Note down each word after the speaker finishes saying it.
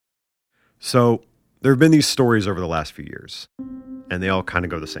So there have been these stories over the last few years, and they all kind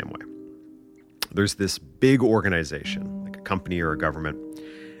of go the same way. There's this big organization, like a company or a government,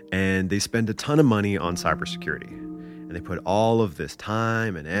 and they spend a ton of money on cybersecurity. And they put all of this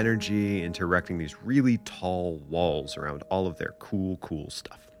time and energy into erecting these really tall walls around all of their cool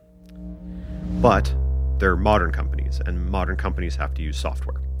stuff. But they're modern companies, and modern companies have to use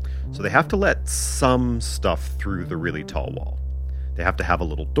software. So they have to let some stuff through the really tall wall. They have to have a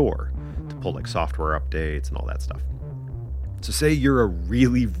little door to pull like software updates and all that stuff. So say you're a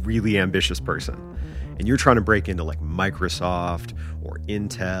really ambitious person and you're trying to break into like Microsoft or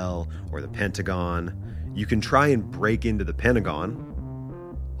Intel or the Pentagon. You can try and break into the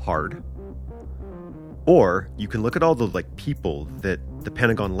Pentagon hard, or you can look at all the like people that the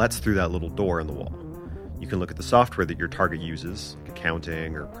Pentagon lets through that little door in the wall. You can look at the software that your target uses, like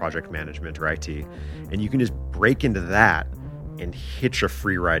accounting or project management or IT, and you can just break into that and hitch a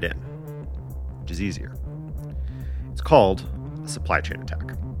free ride in, which is easier. It's called a supply chain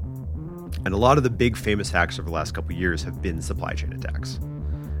attack. And a lot of the big famous hacks over the last couple of years have been supply chain attacks.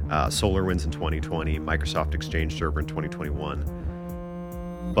 SolarWinds in 2020, Microsoft Exchange Server in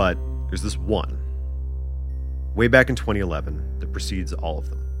 2021. But there's this one, way back in 2011, that precedes all of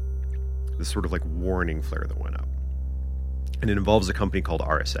them. This sort of like warning flare that went up. And it involves a company called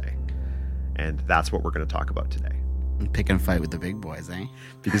RSA. And that's what we're going to talk about today. Pick and fight with the big boys, eh?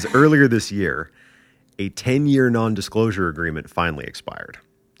 Because earlier this year, a 10-year non-disclosure agreement finally expired.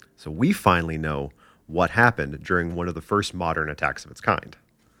 So we finally know what happened during one of the first modern attacks of its kind.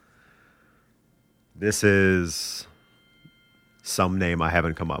 This is some name I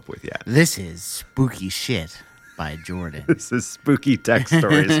haven't come up with yet. This is Spooky Shit by Jordan. This is Spooky Tech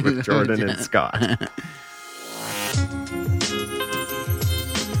Stories with Jordan and Scott.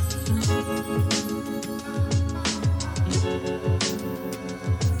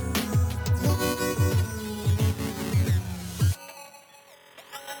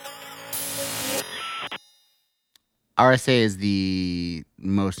 RSA is the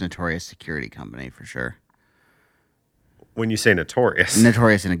most notorious security company for sure. When you say notorious.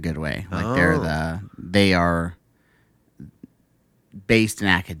 Notorious in a good way. Like they are based in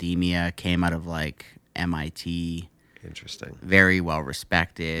academia, came out of like MIT. Interesting. Very well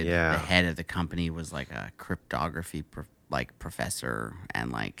respected. Yeah. The head of the company was like a cryptography professor,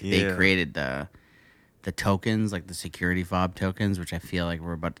 and like they created the tokens, like the security fob tokens, which I feel like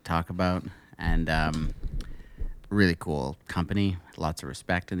we're about to talk about. And really cool company, lots of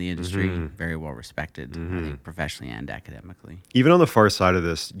respect in the industry, very well respected, I think, professionally and academically. Even on the far side of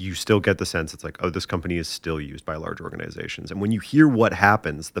this, you still get the sense it's like, oh, this company is still used by large organizations. And when you hear what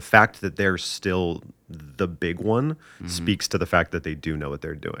happens, the fact that they're still the big one speaks to the fact that they do know what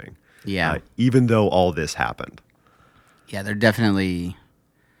they're doing. Yeah. Even though all this happened. Yeah, they're definitely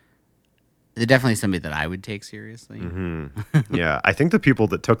somebody that I would take seriously. Yeah, I think the people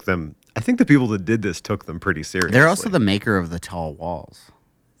that did this took them pretty seriously. They're also the maker of the tall walls.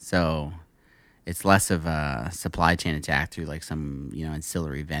 So it's less of a supply chain attack through like some,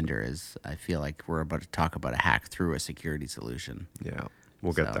 ancillary vendor. I feel like we're about to talk about a hack through a security solution. Yeah,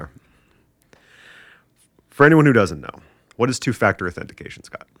 we'll get there. For anyone who doesn't know, what is two-factor authentication,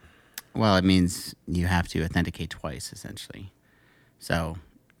 Scott? Well, it means you have to authenticate twice, essentially. So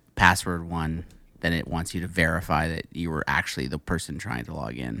password one, then it wants you to verify that you were actually the person trying to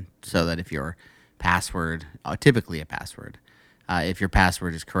log in, so that if your password, typically a password, if your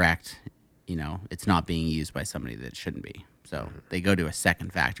password is correct, it's not being used by somebody that shouldn't be. So they go to a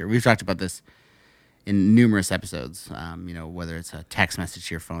second factor. We've talked about this in numerous episodes, whether it's a text message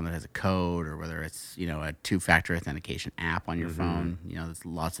to your phone that has a code, or whether it's, a two-factor authentication app on your phone. There's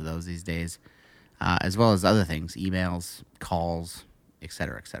lots of those these days, as well as other things, emails, calls, et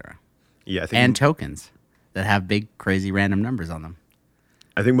cetera, et cetera. Yeah, and tokens that have big, crazy random numbers on them.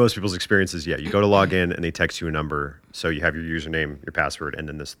 I think most people's experience is, you go to log in and they text you a number. So you have your username, your password, and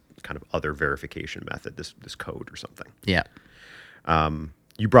then this kind of other verification method, this code or something. Yeah.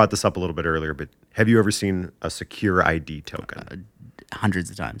 You brought this up a little bit earlier, but have you ever seen a secure ID token?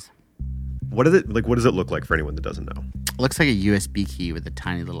 Hundreds of times. What does it look like for anyone that doesn't know? It looks like a USB key with a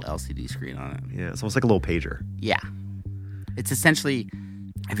tiny little LCD screen on it. Yeah, it's almost like a little pager. Yeah. It's essentially,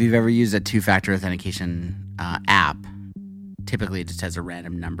 if you've ever used a two-factor authentication app, typically it just has a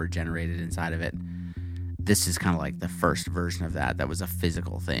random number generated inside of it. This is kind of like the first version of that was a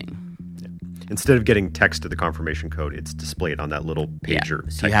physical thing. Yeah. Instead of getting text to the confirmation code, it's displayed on that little pager. Yeah.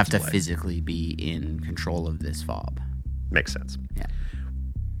 So you have to physically be in control of this fob. Makes sense. Yeah.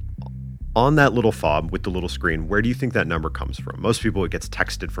 on that little fob with the little screen, where do you think that number comes from? Most people, it gets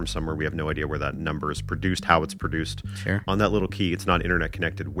texted from somewhere. We have no idea where that number is produced, how it's produced. Sure. On that little key, it's not internet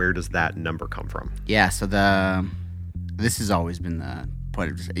connected. Where does that number come from? Yeah, so this has always been the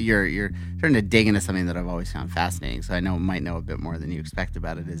point of just, you're starting to dig into something that I've always found fascinating. So I might know a bit more than you expect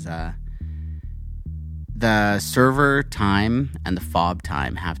about it. Is the server time and the fob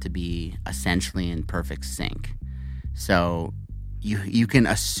time have to be essentially in perfect sync. So you can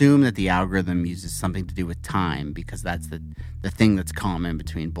assume that the algorithm uses something to do with time because that's the thing that's common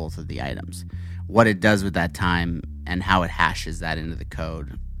between both of the items. What it does with that time and how it hashes that into the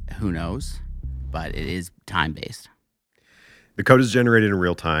code, who knows? But it is time-based. The code is generated in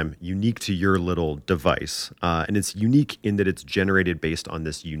real time, unique to your little device. And it's unique in that it's generated based on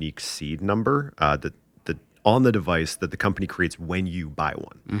this unique seed number that on the device that the company creates when you buy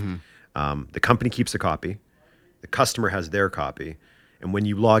one. Mm-hmm. The company keeps a copy. The customer has their copy, and when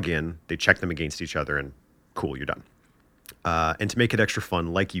you log in, they check them against each other, and cool, you're done. And to make it extra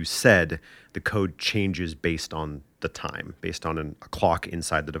fun, like you said, the code changes based on the time, based on a clock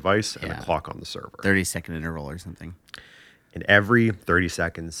inside the device and a clock on the server. 30-second interval or something. And every 30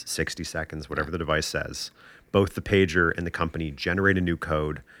 seconds, 60 seconds, whatever the device says, both the pager and the company generate a new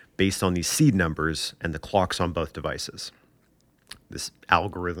code based on these seed numbers and the clocks on both devices. This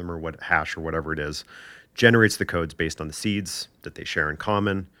algorithm or hash or whatever it is generates the codes based on the seeds that they share in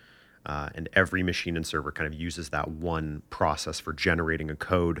common, and every machine and server kind of uses that one process for generating a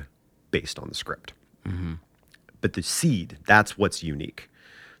code based on the script. Mm-hmm. But the seed, that's what's unique.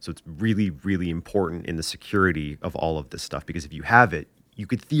 So it's really, really important in the security of all of this stuff, because if you have it, you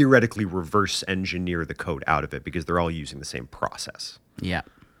could theoretically reverse engineer the code out of it because they're all using the same process. Yeah.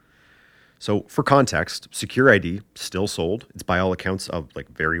 So for context, SecurID still sold. It's by all accounts a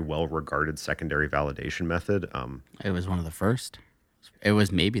very well-regarded secondary validation method. It was one of the first. It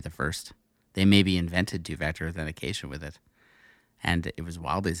was maybe the first. They maybe invented two-factor authentication with it. And it was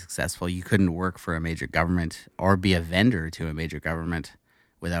wildly successful. You couldn't work for a major government or be a vendor to a major government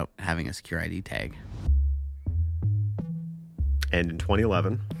without having a SecurID tag. And in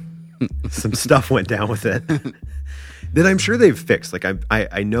 2011, some stuff went down with it that I'm sure they've fixed.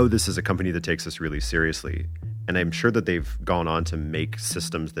 I know this is a company that takes this really seriously, and I'm sure that they've gone on to make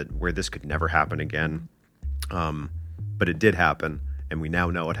systems where this could never happen again. But it did happen, and we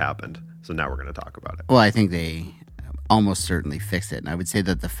now know it happened. So now we're going to talk about it. Well, I think they almost certainly fixed it. And I would say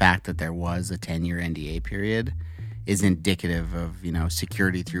that the fact that there was a 10-year NDA period is indicative of,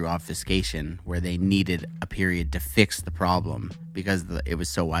 security through obfuscation, where they needed a period to fix the problem because it was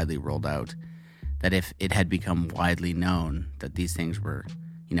so widely rolled out that if it had become widely known that these things were,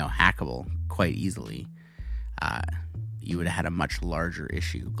 hackable quite easily, you would have had a much larger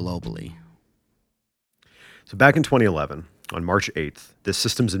issue globally. So back in 2011, on March 8th, the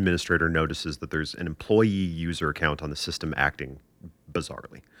systems administrator notices that there's an employee user account on the system acting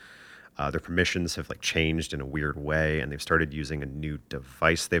bizarrely. Their permissions have changed in a weird way, and they've started using a new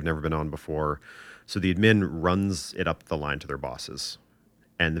device they've never been on before. So the admin runs it up the line to their bosses.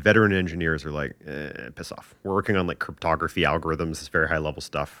 And the veteran engineers are like, piss off. We're working on cryptography algorithms, this very high level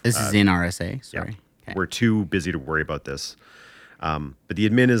stuff. This is in RSA? Sorry. Yeah. Okay. We're too busy to worry about this. But the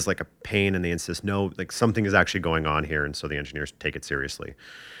admin is a pain, and they insist, no, something is actually going on here. And so the engineers take it seriously.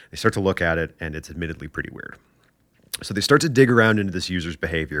 They start to look at it, and it's admittedly pretty weird. So they start to dig around into this user's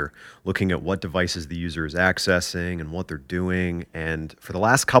behavior, looking at what devices the user is accessing and what they're doing. And for the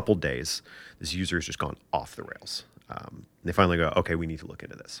last couple days, this user has just gone off the rails. They finally go, okay, we need to look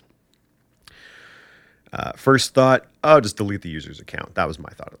into this. First thought, just delete the user's account. That was my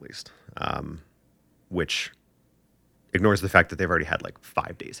thought, at least. Which ignores the fact that they've already had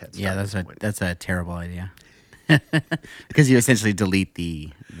 5 days head start. Yeah, that's a terrible idea. Because you essentially delete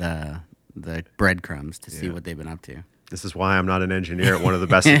the breadcrumbs to see what they've been up to. This is why I'm not an engineer at one of the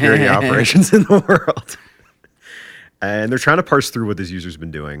best security operations in the world. And they're trying to parse through what this user's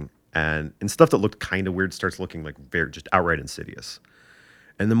been doing. And stuff that looked kind of weird starts looking very just outright insidious.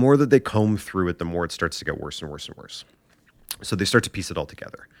 And the more that they comb through it, the more it starts to get worse and worse and worse. So they start to piece it all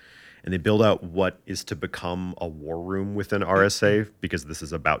together. And they build out what is to become a war room within RSA, because this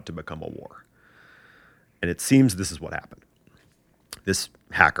is about to become a war. And it seems this is what happened. This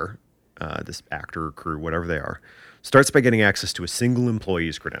hacker, this actor, crew, whatever they are, starts by getting access to a single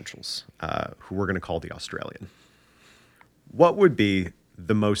employee's credentials, who we're going to call the Australian. What would be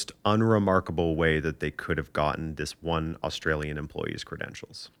the most unremarkable way that they could have gotten this one Australian employee's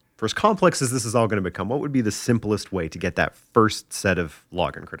credentials? For as complex as this is all going to become, what would be the simplest way to get that first set of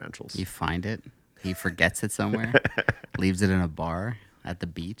login credentials? You find it. He forgets it somewhere, leaves it in a bar, at the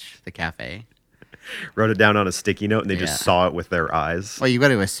beach, the cafe. wrote it down on a sticky note, and they Yeah. just saw it with their eyes. Well, you got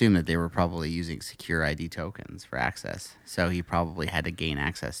to assume that they were probably using secure ID tokens for access. So he probably had to gain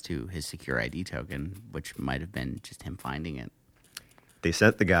access to his secure ID token, which might have been just him finding it. They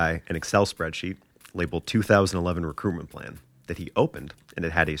sent the guy an Excel spreadsheet labeled 2011 recruitment plan that he opened, and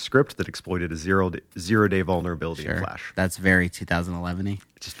it had a script that exploited a zero-day vulnerability in Flash. That's very 2011-y.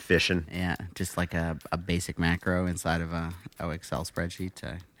 Just phishing. Yeah, just like a basic macro inside of a Excel spreadsheet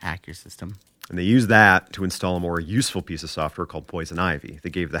to hack your system. And they used that to install a more useful piece of software called Poison Ivy. They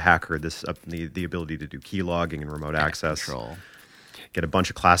gave the hacker this the ability to do key logging and remote access, Control. get a bunch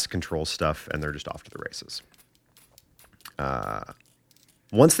of classic control stuff, and they're just off to the races.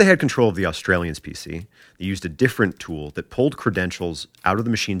 Once they had control of the Australians' PC, they used a different tool that pulled credentials out of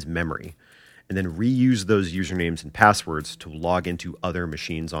the machine's memory and then reused those usernames and passwords to log into other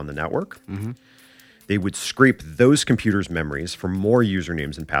machines on the network. Mm-hmm. They would scrape those computers' memories for more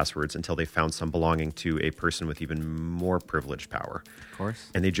usernames and passwords until they found some belonging to a person with even more privileged power. Of course.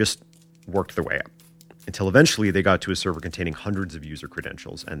 And they just worked their way up until eventually they got to a server containing hundreds of user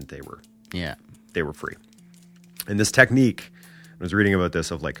credentials, and they were free. And this technique, I was reading about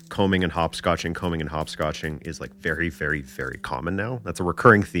this, of like combing and hopscotching is like very, very, very common now. That's a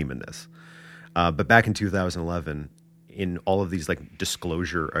recurring theme in this. But back in 2011, in all of these like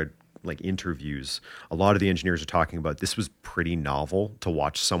disclosure like interviews, a lot of the engineers are talking about this was pretty novel to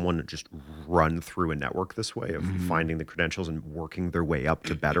watch someone just run through a network this way of finding the credentials and working their way up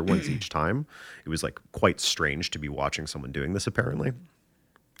to better ones each time. It was like quite strange to be watching someone doing this, apparently.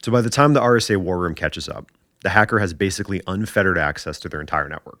 So by the time the RSA war room catches up, the hacker has basically unfettered access to their entire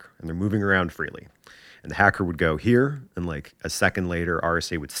network, and they're moving around freely. And the hacker would go here, and like a second later,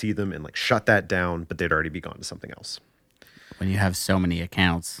 RSA would see them and like shut that down, but they'd already be gone to something else. When you have so many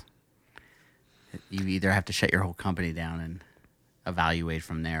accounts, you either have to shut your whole company down and evaluate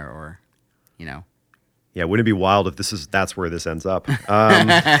from there, or, you know. Yeah, wouldn't it be wild if that's where this ends up? So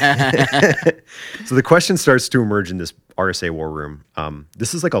the question starts to emerge in this RSA war room.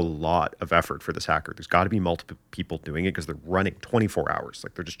 This is like a lot of effort for this hacker. There's got to be multiple people doing it because they're running 24 hours.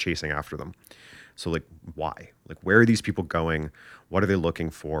 Like they're just chasing after them. So like, why? Like, where are these people going? What are they looking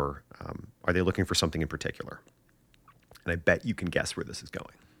for? Are they looking for something in particular? And I bet you can guess where this is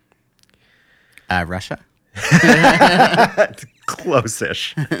going. Russia?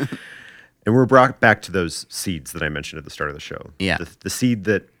 Close-ish. And we're brought back to those seeds that I mentioned at the start of the show. Yeah. The seed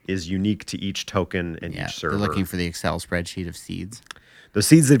that is unique to each token and each server. They're looking for the Excel spreadsheet of seeds. Those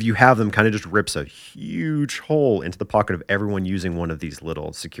seeds, if you have them, kind of just rips a huge hole into the pocket of everyone using one of these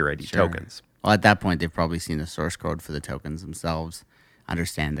little secure ID tokens. Well, at that point, they've probably seen the source code for the tokens themselves,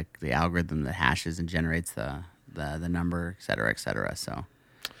 understand the algorithm that hashes and generates the number, et cetera, et cetera. So,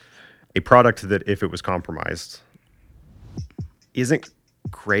 a product that, if it was compromised, isn't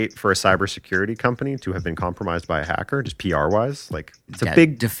great for a cybersecurity company to have been compromised by a hacker, just PR-wise. Like, it's a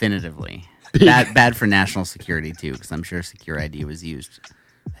big... Definitively. Bad for national security, too, because I'm sure Secure ID was used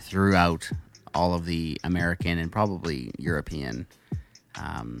throughout all of the American and probably European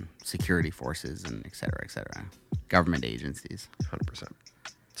security forces and et cetera, government agencies. 100%.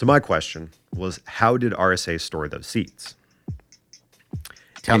 So my question was, how did RSA store those seeds?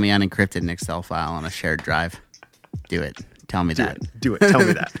 Tell me unencrypted an Excel file on a shared drive. Do it. Tell me that. Do it. Tell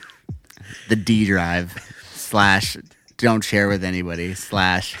me that. The D drive / don't share with anybody /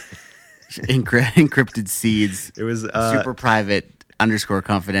 encrypted seeds. It was super private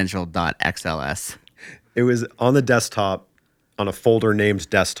 _confidential.xls. It was on the desktop, on a folder named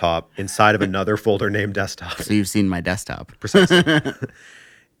desktop, inside of another folder named desktop. So you've seen my desktop. Precisely.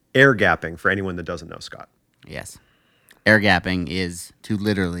 Air gapping, for anyone that doesn't know, Scott. Yes. Air gapping is to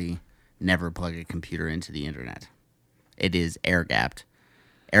literally never plug a computer into the internet. It is air gapped.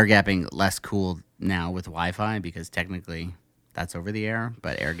 Air gapping, less cool now with Wi-Fi because technically that's over the air,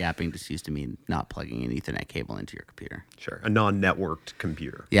 but air gapping just used to mean not plugging an Ethernet cable into your computer. Sure. A non-networked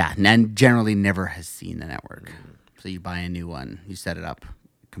computer. Yeah, and generally never has seen the network. So you buy a new one, you set it up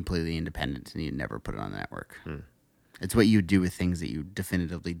completely independent, and you never put it on the network. It's what you do with things that you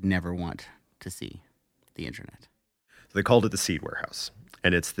definitively never want to see, the internet. So they called it the seed warehouse,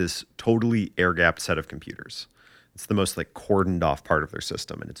 and it's this totally air-gapped set of computers. It's the most like cordoned off part of their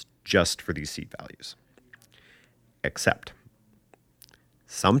system, and it's just for these seed values. Except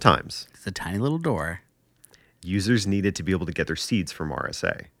sometimes It's a tiny little door. Users needed to be able to get their seeds from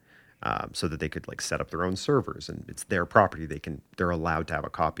RSA so that they could like set up their own servers, and it's their property. They're allowed to have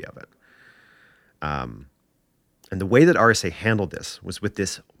a copy of it. And the way that RSA handled this was with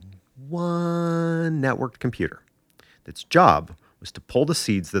this one networked computer. Its job was to pull the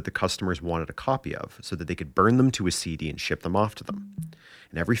seeds that the customers wanted a copy of so that they could burn them to a CD and ship them off to them.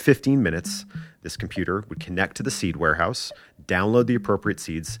 And every 15 minutes, this computer would connect to the seed warehouse, download the appropriate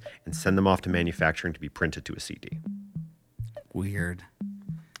seeds, and send them off to manufacturing to be printed to a CD. Weird.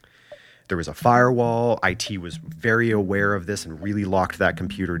 There was a firewall. IT was very aware of this and really locked that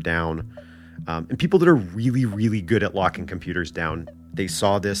computer down. And people that are really, really good at locking computers down, they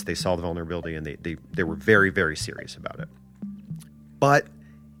saw this, they saw the vulnerability, and they were very, very serious about it. But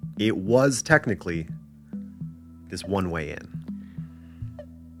it was technically this one way in.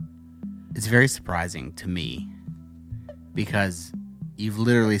 It's very surprising to me because you've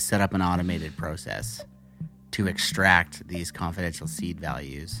literally set up an automated process to extract these confidential seed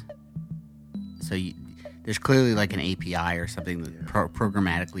values. So there's clearly like an API or something that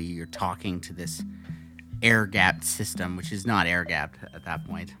programmatically you're talking to this air-gapped system, which is not air-gapped at that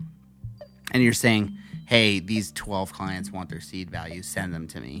point. And you're saying, hey, these 12 clients want their seed values, send them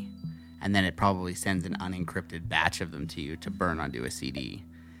to me. And then it probably sends an unencrypted batch of them to you to burn onto a CD.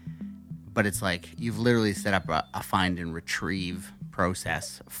 But it's like you've literally set up a find and retrieve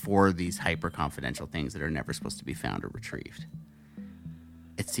process for these hyper-confidential things that are never supposed to be found or retrieved.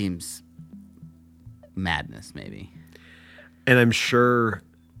 It seems madness, maybe. And I'm sure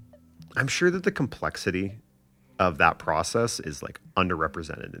that the complexity of that process is like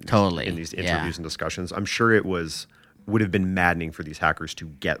underrepresented in these interviews and discussions. I'm sure it would have been maddening for these hackers to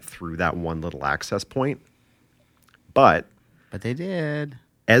get through that one little access point. But they did.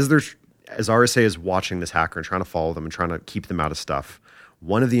 As RSA is watching this hacker and trying to follow them and trying to keep them out of stuff,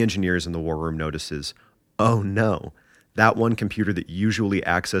 one of the engineers in the war room notices, oh no, that one computer that usually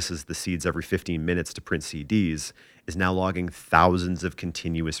accesses the seeds every 15 minutes to print CDs is now logging thousands of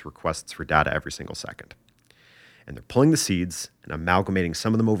continuous requests for data every single second. And they're pulling the seeds and amalgamating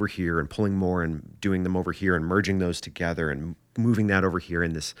some of them over here and pulling more and doing them over here and merging those together and moving that over here.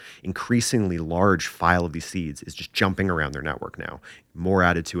 And this increasingly large file of these seeds is just jumping around their network now. More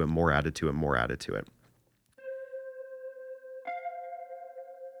added to it, more added to it, more added to it.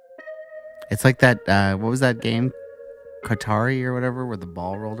 It's like that, what was that game? Qatari or whatever, where the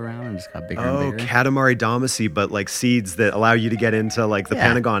ball rolled around and just got bigger and bigger. Katamari Damacy, but like seeds that allow you to get into like the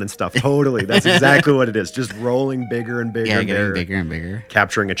Pentagon and stuff. Totally. That's exactly what it is. Just rolling bigger and bigger and getting bigger and bigger.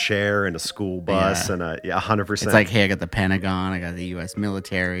 Capturing a chair and a school bus and 100%. It's like, hey, I got the Pentagon, I got the U.S.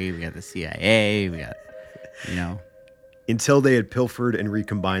 military, we got the CIA, we got, Until they had pilfered and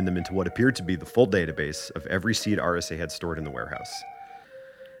recombined them into what appeared to be the full database of every seed RSA had stored in the warehouse.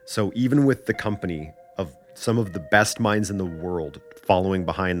 So even with the company of some of the best minds in the world following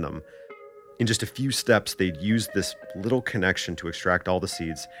behind them, in just a few steps, they'd use this little connection to extract all the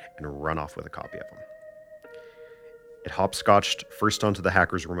seeds and run off with a copy of them. It hopscotched first onto the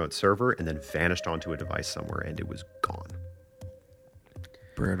hacker's remote server and then vanished onto a device somewhere, and it was gone.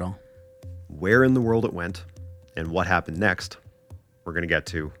 Brutal. Where in the world it went and what happened next, we're going to get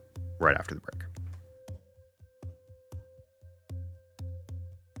to right after the break.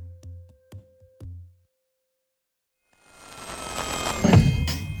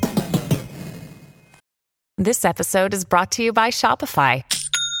 This episode is brought to you by Shopify.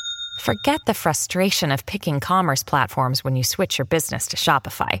 Forget the frustration of picking commerce platforms when you switch your business to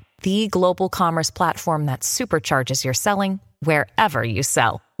Shopify, the global commerce platform that supercharges your selling wherever you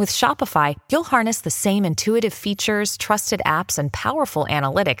sell. With Shopify, you'll harness the same intuitive features, trusted apps, and powerful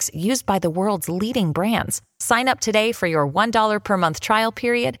analytics used by the world's leading brands. Sign up today for your $1 per month trial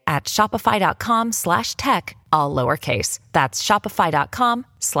period at shopify.com/tech, all lowercase. That's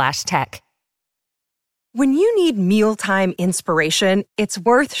shopify.com/tech. When you need mealtime inspiration, it's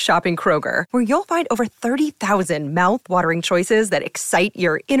worth shopping Kroger, where you'll find over 30,000 mouth-watering choices that excite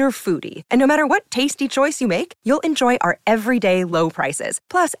your inner foodie. And no matter what tasty choice you make, you'll enjoy our everyday low prices,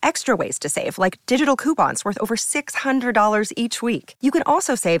 plus extra ways to save, like digital coupons worth over $600 each week. You can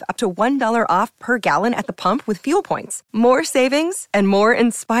also save up to $1 off per gallon at the pump with fuel points. More savings and more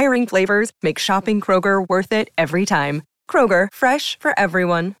inspiring flavors make shopping Kroger worth it every time. Kroger, fresh for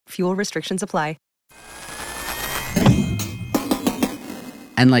everyone. Fuel restrictions apply.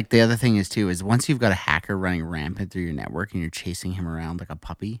 And like the other thing is too, is once you've got a hacker running rampant through your network and you're chasing him around like a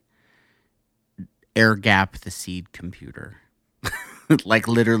puppy, air gap the seed computer. Like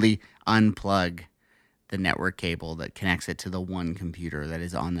literally unplug the network cable that connects it to the one computer that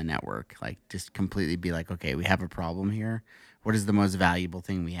is on the network. Like just completely be like, okay, we have a problem here. What is the most valuable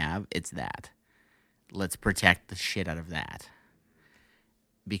thing we have? It's that. Let's protect the shit out of that.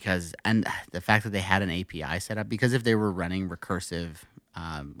 Because, and the fact that they had an API set up, because if they were running recursive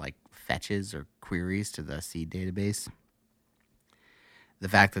like fetches or queries to the seed database, the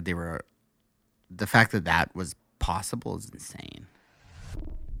fact that that was possible is insane.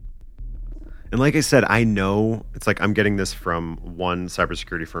 And like I said, I know it's like I'm getting this from one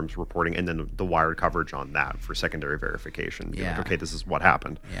cybersecurity firm's reporting and then the Wired coverage on that for secondary verification. Be like, Yeah. okay, this is what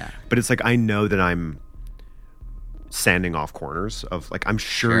happened. Yeah. But it's like I know that I'm sanding off corners of like I'm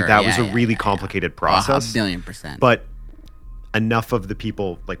sure Sure, that yeah, was a yeah, really yeah, complicated yeah. process. 1,000,000%. But enough of the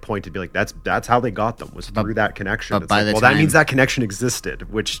people like point to be like that's how they got them was through that connection. but It's by like, the well, that means time- that connection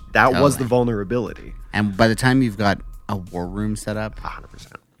existed, which that was the Totally. vulnerability. And by the time you've got a war room set up,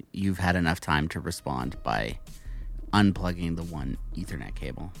 100%. you've had enough time to respond by unplugging the one Ethernet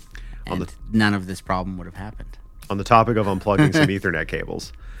cable. And none of this problem would have happened. On the topic of unplugging some Ethernet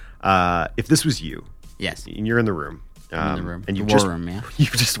cables, if this was you, Yes. and you're in the room, in the room. and you The war just room, yeah. you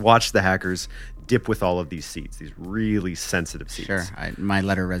just watched the hackers dip with all of these seats, these really sensitive seats. Sure. My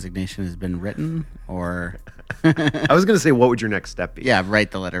letter of resignation has been written, or I was going to say, what would your next step be? yeah,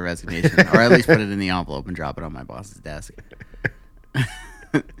 write the letter of resignation, or at least put it in the envelope and drop it on my boss's desk.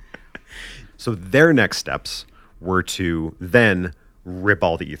 So their next steps were to then rip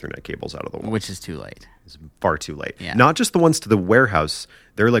all the Ethernet cables out of the wall. Which is too late. It's far too late. Yeah. Not just the ones to the warehouse.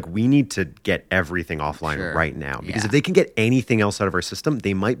 They're like, we need to get everything offline Sure. right now. Because Yeah. if they can get anything else out of our system,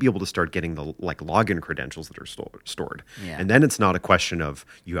 they might be able to start getting the like login credentials that are stored. Yeah. And then it's not a question of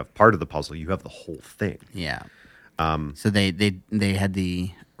you have part of the puzzle, you have the whole thing. Yeah. So they had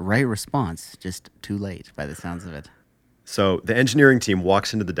the right response, just too late by the sounds of it. So the engineering team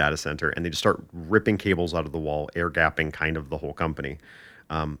walks into the data center and they just start ripping cables out of the wall, air gapping kind of the whole company,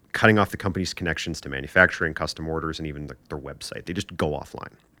 cutting off the company's connections to manufacturing, custom orders, and even their website. They just go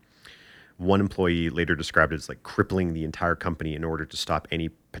offline. One employee later described it as like crippling the entire company in order to stop any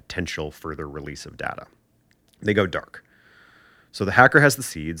potential further release of data. They go dark. So the hacker has the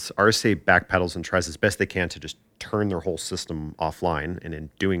seeds. RSA backpedals and tries as best they can to just turn their whole system offline, and in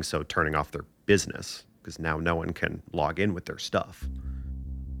doing so, turning off their business because now no one can log in with their stuff.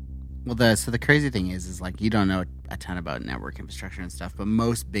 Well, so the crazy thing is like you don't know a ton about network infrastructure and stuff, but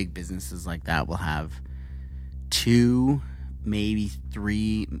most big businesses like that will have 2, maybe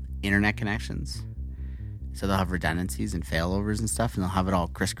 3 internet connections. So they'll have redundancies and failovers and stuff, and they'll have it all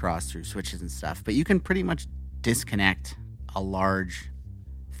crisscrossed through switches and stuff. But you can pretty much disconnect a large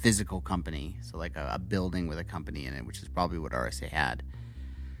physical company, so like a building with a company in it, which is probably what RSA had,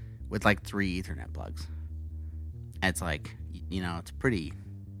 with like 3 Ethernet plugs. And it's like, you know, it's pretty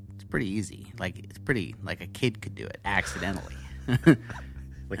easy. Like it's pretty like a kid could do it accidentally.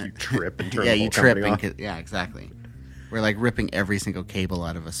 Like you trip and turn Yeah, the whole you trip company and off. yeah, exactly. Where like ripping every single cable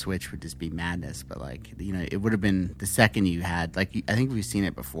out of a switch would just be madness. But like, you know, it would have been the second you had like I think we've seen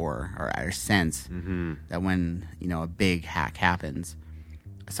it before or sense that when, you know, a big hack happens,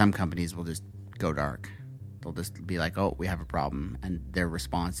 some companies will just go dark. They'll just be like, oh, we have a problem, and their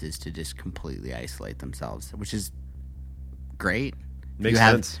response is to just completely isolate themselves, which is great. Makes you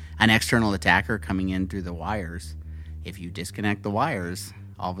have sense. an external attacker coming in through the wires. If you disconnect the wires,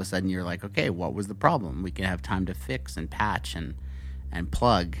 all of a sudden you're like, okay, what was the problem? We can have time to fix and patch and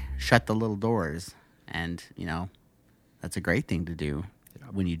plug, shut the little doors. And, you know, that's a great thing to do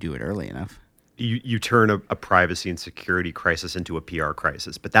when you do it early enough. You turn a privacy and security crisis into a PR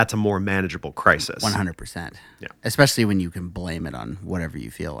crisis, but that's a more manageable crisis. 100%. Yeah. Especially when you can blame it on whatever you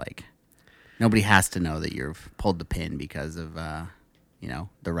feel like. Nobody has to know that you've pulled the pin because of, you know,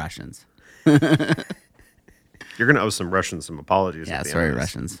 the Russians. You're going to owe some Russians some apologies. Yeah, at the sorry, end of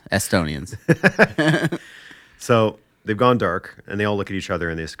this. Russians. Estonians. So they've gone dark, and they all look at each other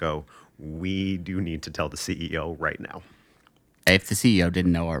and they just go, we do need to tell the CEO right now. If the CEO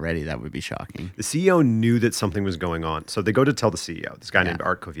didn't know already, that would be shocking. The CEO knew that something was going on. So they go to tell the CEO, this guy named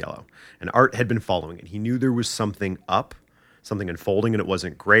Art Coviello. And Art had been following it. He knew there was something up, something unfolding, and it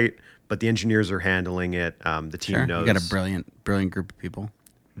wasn't great. But the engineers are handling it. The team Sure. knows. You got a brilliant group of people.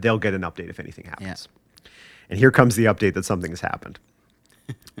 They'll get an update if anything happens. And here comes the update that something has happened.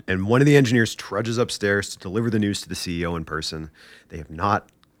 And one of the engineers trudges upstairs to deliver the news to the CEO in person. They have not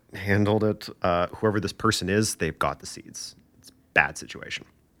handled it. Whoever this person is, they've got the seeds. It's a bad situation.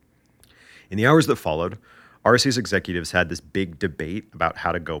 In the hours that followed, RSA's executives had this big debate about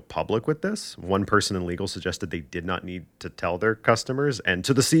how to go public with this. One person in legal suggested they did not need to tell their customers. And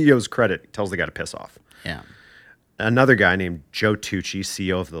to the CEO's credit, he tells the guy to piss off. Yeah. Another guy named Joe Tucci,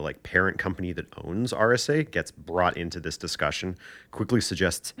 CEO of the parent company that owns RSA, gets brought into this discussion, quickly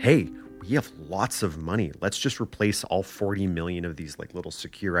suggests, hey, we have lots of money. Let's just replace all 40 million of these little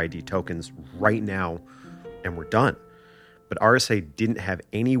secure ID tokens right now, and we're done. But RSA didn't have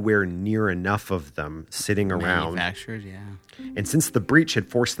anywhere near enough of them sitting around. Manufactured, yeah. And since the breach had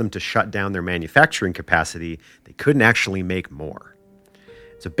forced them to shut down their manufacturing capacity, they couldn't actually make more.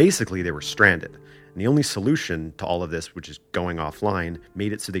 So basically, they were stranded. And the only solution to all of this, which is going offline,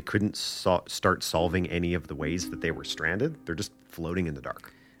 made it so they couldn't start solving any of the ways that they were stranded. They're just floating in the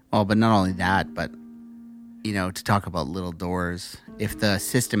dark. Well, but not only that, but, to talk about little doors, if the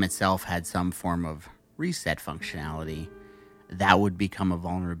system itself had some form of reset functionality, that would become a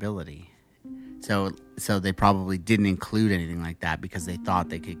vulnerability. So they probably didn't include anything like that because they thought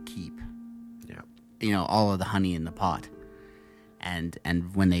they could keep, all of the honey in the pot. And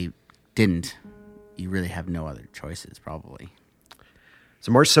when they didn't, you really have no other choices, probably.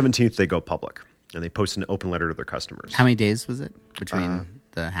 So March 17th, they go public, and they post an open letter to their customers. How many days was it between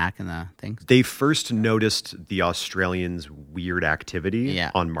the hack and the things? They first noticed the Australians' weird activity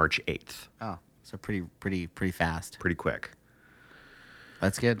on March 8th. Oh, so pretty fast. Pretty quick.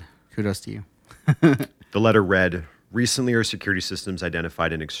 That's good. Kudos to you. The letter read, "Recently, our security systems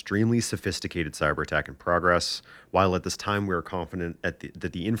identified an extremely sophisticated cyber attack in progress. While at this time we are confident that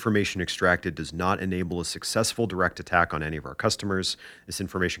the information extracted does not enable a successful direct attack on any of our customers, this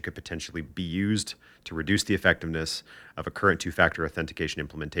information could potentially be used to reduce the effectiveness of a current two-factor authentication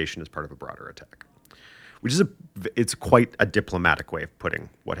implementation as part of a broader attack." Which is it's quite a diplomatic way of putting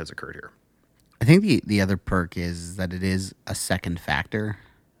what has occurred here. I think the other perk is that it is a second factor,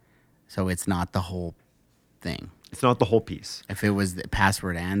 so it's not the whole thing. It's not the whole piece. If it was the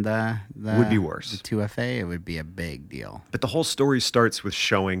password and the would be worse. The 2FA, it would be a big deal. But the whole story starts with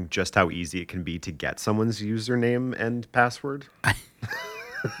showing just how easy it can be to get someone's username and password.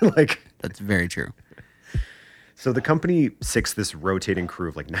 That's very true. So the company sixed this rotating crew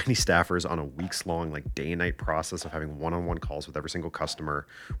of 90 staffers on a weeks-long day and night process of having one-on-one calls with every single customer,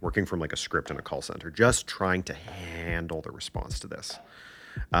 working from a script in a call center, just trying to handle the response to this.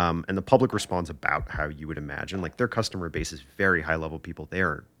 And the public responds about how you would imagine. Their customer base is very high-level people. They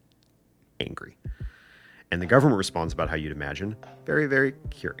are angry. And the government responds about how you'd imagine, very, very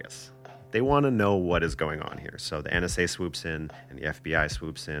curious. They want to know what is going on here. So the NSA swoops in and the FBI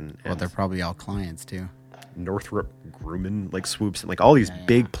swoops in. Well, they're probably all clients, too. Northrop Grumman swoops in. All these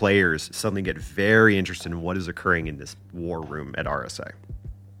big players suddenly get very interested in what is occurring in this war room at RSA.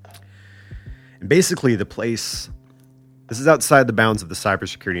 And basically the place... This is outside the bounds of the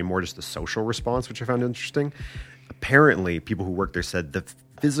cybersecurity and more just the social response, which I found interesting. Apparently, people who work there said the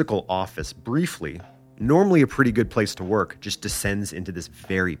physical office, briefly, normally a pretty good place to work, just descends into this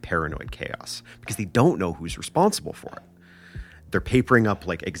very paranoid chaos because they don't know who's responsible for it. They're papering up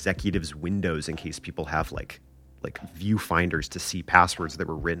executives' windows in case people have viewfinders to see passwords that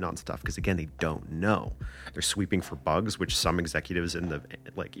were written on stuff because again they don't know. They're sweeping for bugs, which some executives in the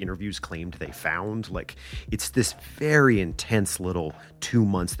interviews claimed they found. It's this very intense little 2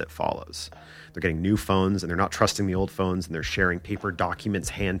 months that follows. They're getting new phones and they're not trusting the old phones and they're sharing paper documents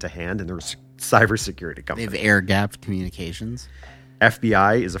hand to hand, and there's cybersecurity company. They've air-gapped communications.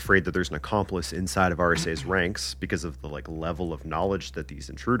 FBI is afraid that there's an accomplice inside of RSA's ranks because of the level of knowledge that these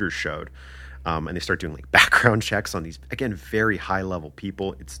intruders showed. And they start doing background checks on these, again, very high-level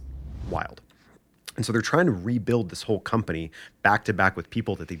people. It's wild. And so they're trying to rebuild this whole company back to back with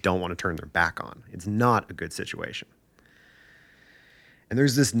people that they don't want to turn their back on. It's not a good situation. And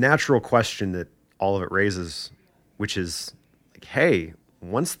there's this natural question that all of it raises, which is, hey,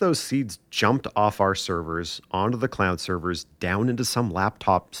 once those seeds jumped off our servers onto the cloud servers down into some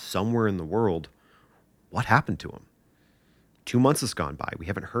laptop somewhere in the world, what happened to them? 2 months has gone by. We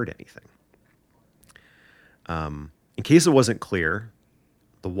haven't heard anything. In case it wasn't clear,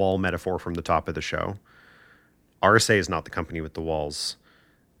 the wall metaphor from the top of the show, RSA is not the company with the walls.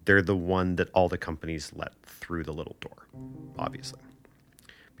 They're the one that all the companies let through the little door, obviously.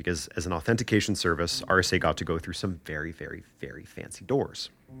 Because as an authentication service, RSA got to go through some very, very, very fancy doors.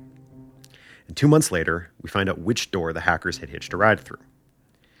 And 2 months later, we find out which door the hackers had hitched a ride through.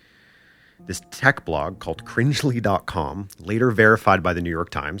 This tech blog called Cringely.com, later verified by the New York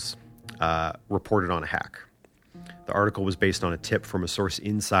Times, reported on a hack. The article was based on a tip from a source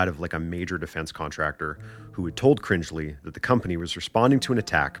inside of a major defense contractor who had told Cringely that the company was responding to an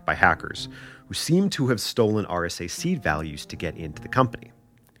attack by hackers who seemed to have stolen RSA seed values to get into the company.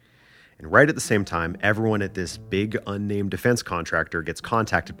 And right at the same time, everyone at this big unnamed defense contractor gets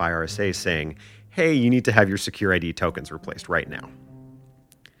contacted by RSA saying, hey, you need to have your secure ID tokens replaced right now.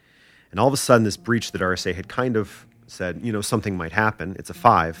 And all of a sudden, this breach that RSA had kind of said, something might happen, it's a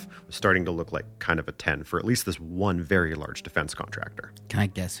 5, was starting to look like kind of a 10 for at least this one very large defense contractor. Can I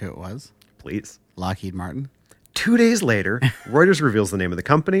guess who it was? Please. Lockheed Martin? 2 days later, Reuters reveals the name of the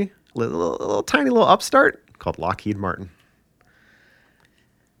company, a little tiny little upstart called Lockheed Martin.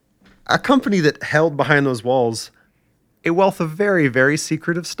 A company that held behind those walls a wealth of very, very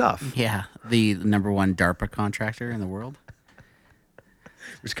secretive stuff. Yeah, the number one DARPA contractor in the world.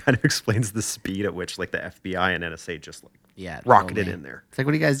 Which kind of explains the speed at which like the FBI and NSA just like Yeah, rocketed totally. in there. It's like,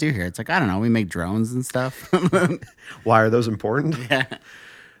 what do you guys do here? It's like, I don't know. We make drones and stuff. Why are those important? Yeah.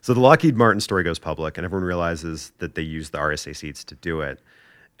 So the Lockheed Martin story goes public, and everyone realizes that they used the RSA seeds to do it.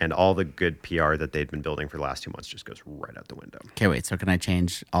 And all the good PR that they'd been building for the last 2 months just goes right out the window. Okay, wait. So can I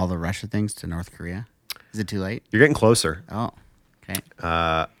change all the Russia things to North Korea? Is it too late? You're getting closer. Oh, okay.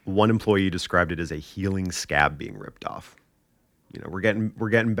 One employee described it as a healing scab being ripped off. You know, we're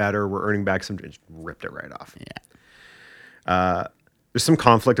getting better. We're earning back some. Just ripped it right off. Yeah. There's some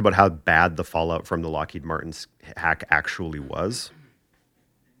conflict about how bad the fallout from the Lockheed Martin's hack actually was.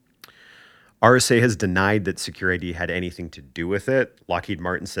 RSA has denied that SecurID had anything to do with it. Lockheed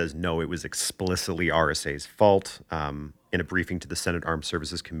Martin says, no, it was explicitly RSA's fault. In a briefing to the Senate Armed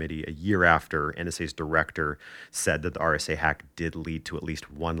Services Committee a year after, NSA's director said that the RSA hack did lead to at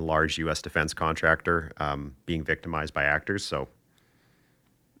least one large U.S. defense contractor being victimized by actors. So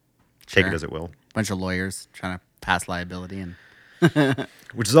take it Sure. as it will. Bunch of lawyers trying to pass liability and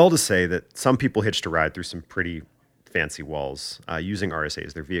Which is all to say that some people hitched a ride through some pretty fancy walls using RSA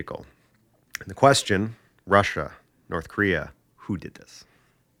as their vehicle. And the question, Russia, North Korea, who did this?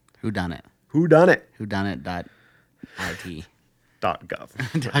 who done it? Who done it? Who done it? .it.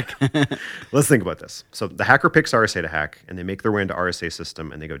 .gov. Let's think about this. So the hacker picks RSA to hack, and they make their way into RSA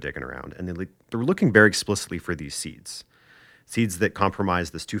system, and they go digging around. And they're looking very explicitly for these seeds. Seeds that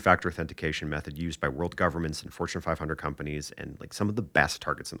compromise this two-factor authentication method used by world governments and Fortune 500 companies and like some of the best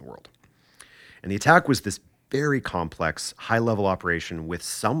targets in the world. And the attack was this very complex, high-level operation with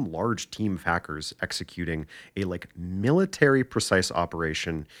some large team of hackers executing a like military precise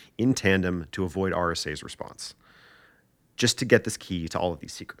operation in tandem to avoid RSA's response, just to get this key to all of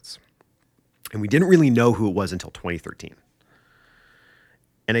these secrets. And we didn't really know who it was until 2013.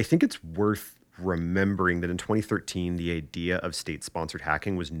 And I think it's worth remembering that in 2013, the idea of state-sponsored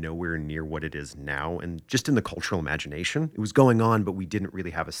hacking was nowhere near what it is now. And just in the cultural imagination, it was going on, but we didn't really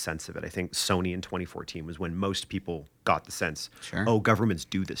have a sense of it. I think Sony in 2014 was when most people got the sense, Sure. oh, governments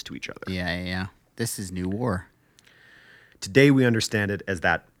do this to each other. Yeah. This is new war. Today, we understand it as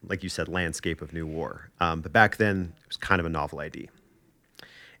that, like you said, landscape of new war. But back then, it was kind of a novel idea.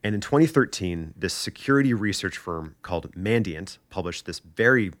 And in 2013, this security research firm called Mandiant published this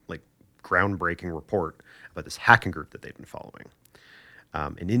very groundbreaking report about this hacking group that they'd been following,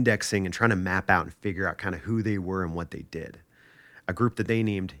 and indexing and trying to map out and figure out kind of who they were and what they did. A group that they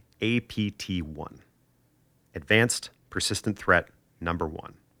named APT1, Advanced Persistent Threat Number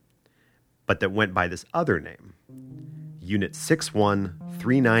 1, but that went by this other name, Unit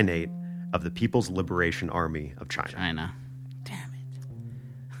 61398 of the People's Liberation Army of China. China. Damn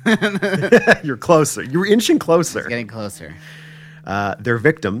it. You're closer. You're inching closer. It's getting closer. Their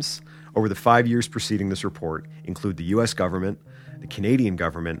victims over the 5 years preceding this report include the U.S. government, the Canadian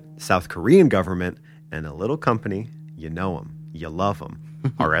government, South Korean government, and a little company, you know them, you love them,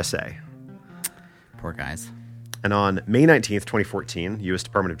 RSA. Poor guys. And on May 19th, 2014, U.S.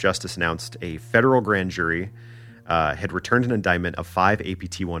 Department of Justice announced a federal grand jury had returned an indictment of 5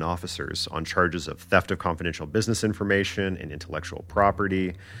 APT1 officers on charges of theft of confidential business information and intellectual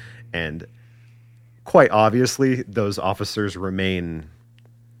property. And quite obviously, those officers remain,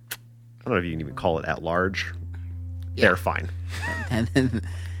 I don't know if you can even call it at large. Yeah. They're fine. And then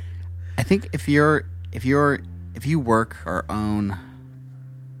I think if you work or own,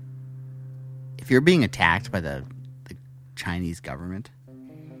 if you're being attacked by the Chinese government,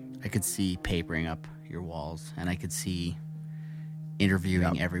 I could see papering up your walls, and I could see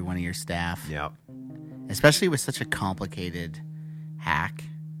interviewing every one of your staff. Yeah. Especially with such a complicated hack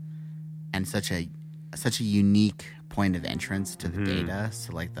and such a unique point of entrance to the data.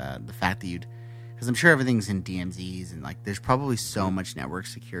 So like the fact that because I'm sure everything's in DMZs and there's probably so much network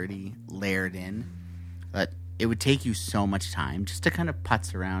security layered in that it would take you so much time just to kind of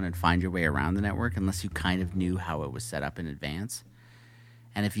putz around and find your way around the network unless you kind of knew how it was set up in advance.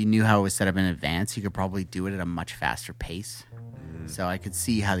 And if you knew how it was set up in advance, you could probably do it at a much faster pace. So I could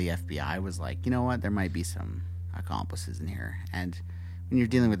see how the FBI was like, you know what, there might be some accomplices in here. And when you're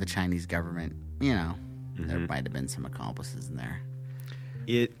dealing with the Chinese government, there might have been some accomplices in there.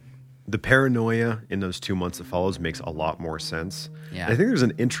 The paranoia in those 2 months that follows makes a lot more sense. Yeah. I think there's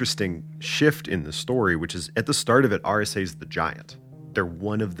an interesting shift in the story, which is at the start of it, RSA's the giant. They're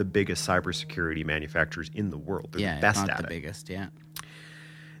one of the biggest cybersecurity manufacturers in the world. They're the best not at the it. biggest, yeah.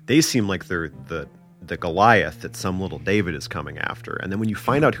 They seem like they're the Goliath that some little David is coming after. And then when you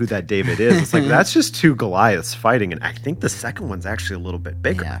find out who that David is, it's like, that's just two Goliaths fighting. And I think the second one's actually a little bit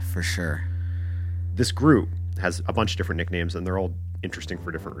bigger. Yeah, for sure. This group has a bunch of different nicknames, and they're all interesting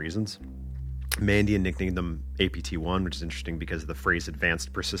for different reasons. Mandiant nicknamed them APT-1, which is interesting because the phrase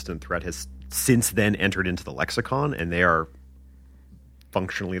advanced persistent threat has since then entered into the lexicon, and they are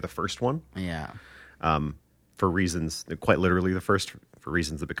functionally the first one. Yeah. For reasons, quite literally the first, for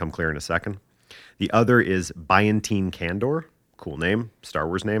reasons that become clear in a second. The other is Byantine Candor. Cool name, Star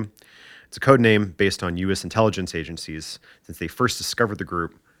Wars name. It's a code name based on U.S. intelligence agencies since they first discovered the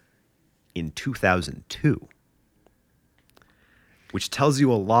group in 2002. Which tells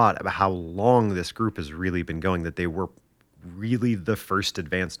you a lot about how long this group has really been going, that they were really the first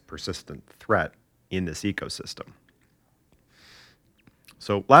advanced persistent threat in this ecosystem.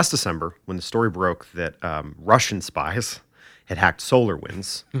 So last December, when the story broke that Russian spies had hacked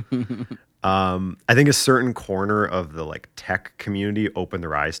SolarWinds, I think a certain corner of the tech community opened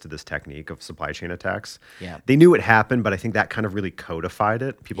their eyes to this technique of supply chain attacks. Yeah. They knew it happened, but I think that kind of really codified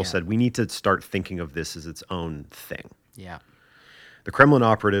it. People Yeah. said, we need to start thinking of this as its own thing. Yeah. The Kremlin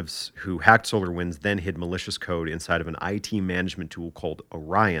operatives who hacked SolarWinds then hid malicious code inside of an IT management tool called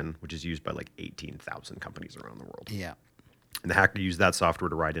Orion, which is used by 18,000 companies around the world. Yeah. And the hacker used that software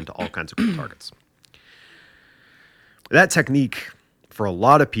to ride into all kinds of cool targets. That technique, for a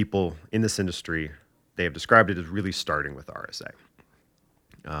lot of people in this industry, they have described it as really starting with RSA.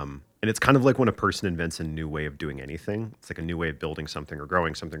 And it's kind of like when a person invents a new way of doing anything. It's like a new way of building something or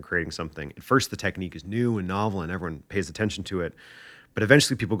growing something, creating something. At first, the technique is new and novel and everyone pays attention to it. But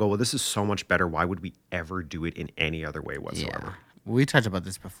eventually people go, well, this is so much better. Why would we ever do it in any other way whatsoever? Yeah. We talked about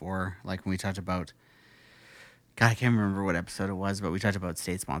this before, like when we talked about, God, I can't remember what episode it was, but we talked about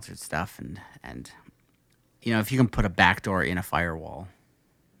state-sponsored stuff. And if you can put a backdoor in a firewall,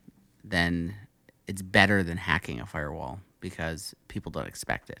 then it's better than hacking a firewall because people don't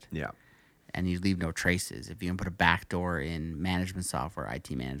expect it. Yeah. And you leave no traces. If you can put a backdoor in management software,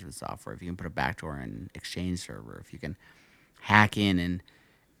 IT management software, if you can put a backdoor in Exchange server, if you can hack in and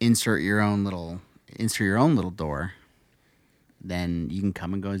insert your own little door, then you can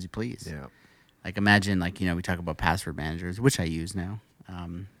come and go as you please. Yeah. Imagine, we talk about password managers, which I use now.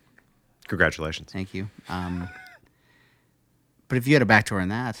 Congratulations. Thank you. But if you had a backdoor in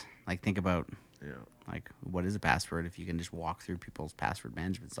that, think about, what is a password if you can just walk through people's password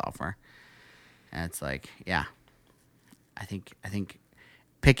management software? And it's yeah. I think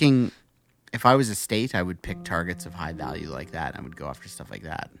picking, if I was a state, I would pick targets of high value like that. I would go after stuff like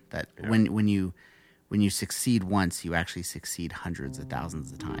that. Yeah. When you succeed once, you actually succeed hundreds of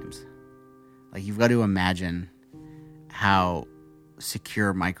thousands of times. You've got to imagine how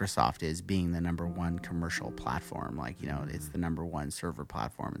secure Microsoft is being the number one commercial platform. It's the number one server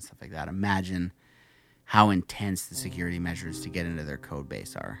platform and stuff like that. Imagine how intense the security measures to get into their code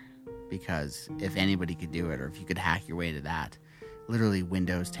base are. Because if anybody could do it, or if you could hack your way to that, literally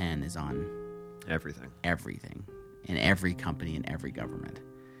Windows 10 is on Everything. In every company, in every government.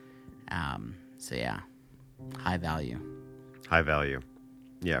 So yeah, high value. High value.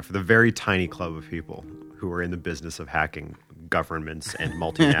 Yeah, for the very tiny club of people who are in the business of hacking governments and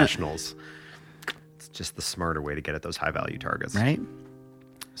multinationals, it's just the smarter way to get at those high value targets. Right?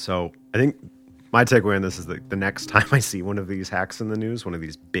 So I think my takeaway on this is that the next time I see one of these hacks in the news, one of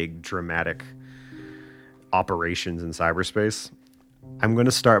these big dramatic operations in cyberspace, I'm going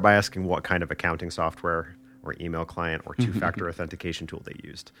to start by asking what kind of accounting software or email client or two-factor authentication tool they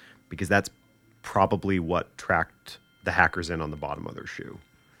used, because that's probably what tracked the hackers in on the bottom of their shoe.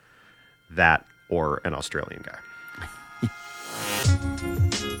 That or an Australian guy.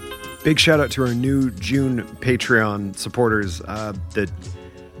 Big shout out to our new June Patreon supporters, the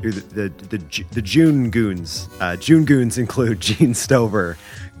June Goons. June Goons include Gene Stover,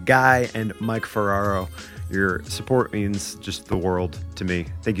 Guy, and Mike Ferraro. Your support means just the world to me.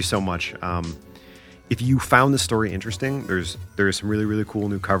 Thank you so much. If you found this story interesting, there's some really, really cool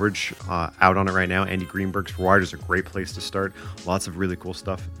new coverage out on it right now. Andy Greenberg's For Wired is a great place to start. Lots of really cool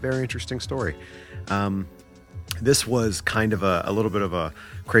stuff. Very interesting story. This was kind of a little bit of a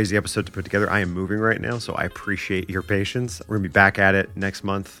crazy episode to put together. I am moving right now, so I appreciate your patience. We're going to be back at it next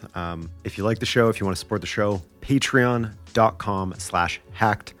month. If you like the show, if you want to support the show,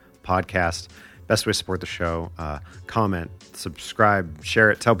 patreon.com/hackedpodcast. Best way to support the show. Comment, subscribe,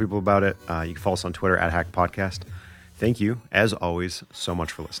 share it, tell people about it. You can follow us on Twitter @HackedPodcast. Thank you, as always, so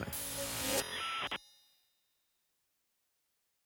much for listening.